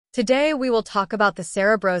Today, we will talk about the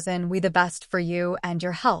CEREBROZEN We the Best for You and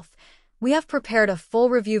Your Health. We have prepared a full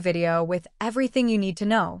review video with everything you need to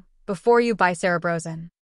know before you buy CEREBROZEN.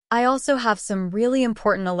 I also have some really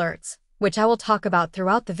important alerts, which I will talk about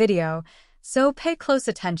throughout the video, so pay close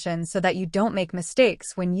attention so that you don't make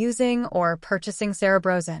mistakes when using or purchasing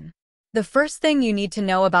CEREBROZEN. The first thing you need to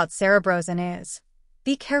know about CEREBROZEN is,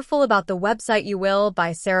 be careful about the website you will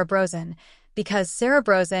buy CEREBROZEN, because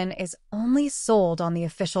CEREBROZEN is only sold on the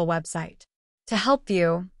official website. To help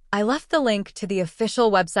you, I left the link to the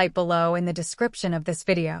official website below in the description of this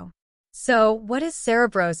video. So, what is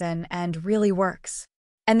CEREBROZEN and really works?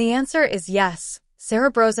 And the answer is yes,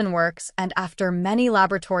 CEREBROZEN works, and after many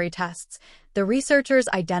laboratory tests, the researchers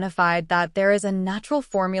identified that there is a natural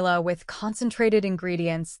formula with concentrated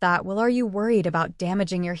ingredients that are you worried about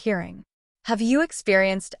damaging your hearing. Have you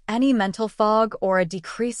experienced any mental fog or a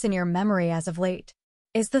decrease in your memory as of late?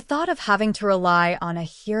 Is the thought of having to rely on a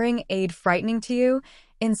hearing aid frightening to you?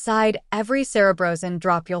 Inside every CEREBROZEN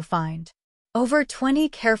drop you'll find over 20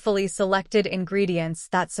 carefully selected ingredients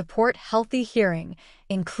that support healthy hearing,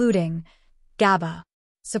 including GABA.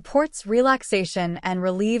 Supports relaxation and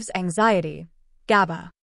relieves anxiety. GABA.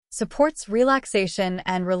 Supports relaxation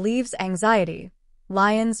and relieves anxiety.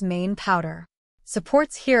 Lion's mane powder.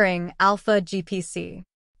 Supports hearing, alpha-GPC.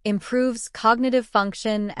 Improves cognitive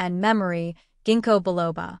function and memory, ginkgo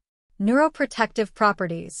biloba. Neuroprotective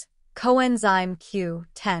properties, coenzyme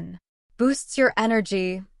Q10. Boosts your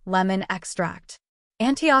energy, lemon extract.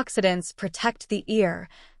 Antioxidants protect the ear,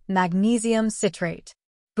 magnesium citrate.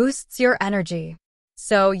 Boosts your energy.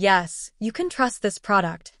 So yes, you can trust this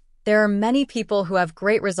product. There are many people who have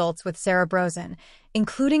great results with CEREBROZEN,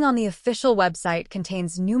 including on the official website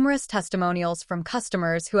contains numerous testimonials from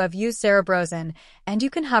customers who have used CEREBROZEN, and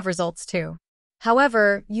you can have results too.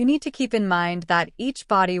 However, you need to keep in mind that each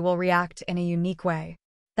body will react in a unique way.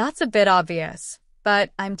 That's a bit obvious,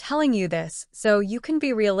 but I'm telling you this so you can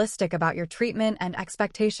be realistic about your treatment and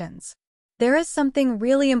expectations. There is something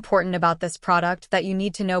really important about this product that you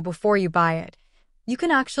need to know before you buy it. You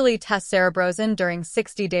can actually test CEREBROZEN during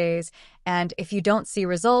 60 days, and if you don't see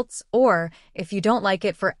results, or if you don't like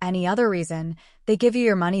it for any other reason, they give you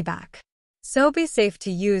your money back. So be safe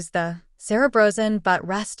to use the CEREBROZEN, but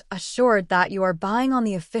rest assured that you are buying on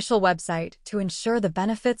the official website to ensure the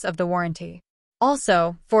benefits of the warranty.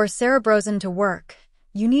 Also, for CEREBROZEN to work,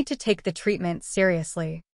 you need to take the treatment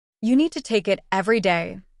seriously. You need to take it every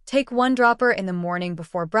day. Take one dropper in the morning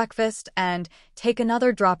before breakfast and take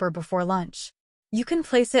another dropper before lunch. You can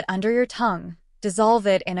place it under your tongue, dissolve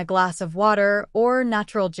it in a glass of water or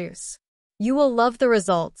natural juice. You will love the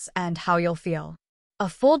results and how you'll feel. A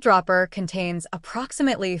full dropper contains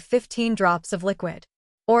approximately 15 drops of liquid,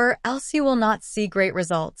 or else you will not see great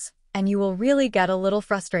results, and you will really get a little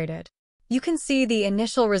frustrated. You can see the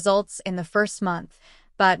initial results in the first month,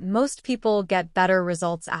 but most people get better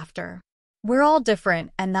results after. We're all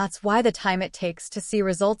different, and that's why the time it takes to see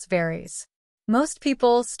results varies. Most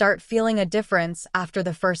people start feeling a difference after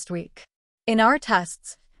the first week. In our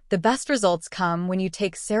tests, the best results come when you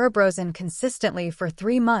take CEREBROZEN consistently for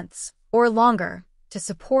 3 months or longer to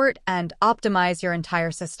support and optimize your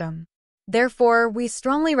entire system. Therefore, we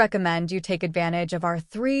strongly recommend you take advantage of our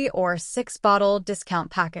 3 or 6 bottle discount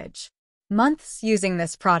package. Months using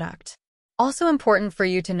this product. Also important for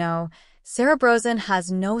you to know, CEREBROZEN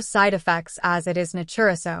has no side effects as it is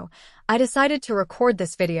natural, so I decided to record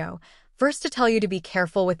this video first to tell you to be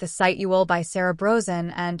careful with the site you will buy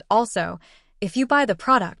CEREBROZEN, and also, if you buy the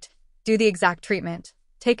product, do the exact treatment.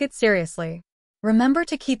 Take it seriously. Remember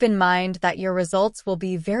to keep in mind that your results will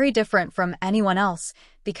be very different from anyone else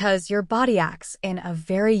because your body acts in a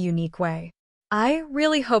very unique way. I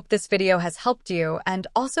really hope this video has helped you and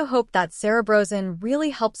also hope that CEREBROZEN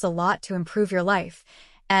really helps a lot to improve your life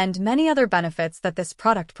and many other benefits that this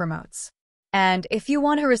product promotes. And if you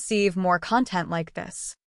want to receive more content like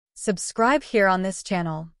this, subscribe here on this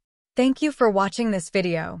channel. Thank you for watching this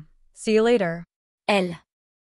video. See you later. L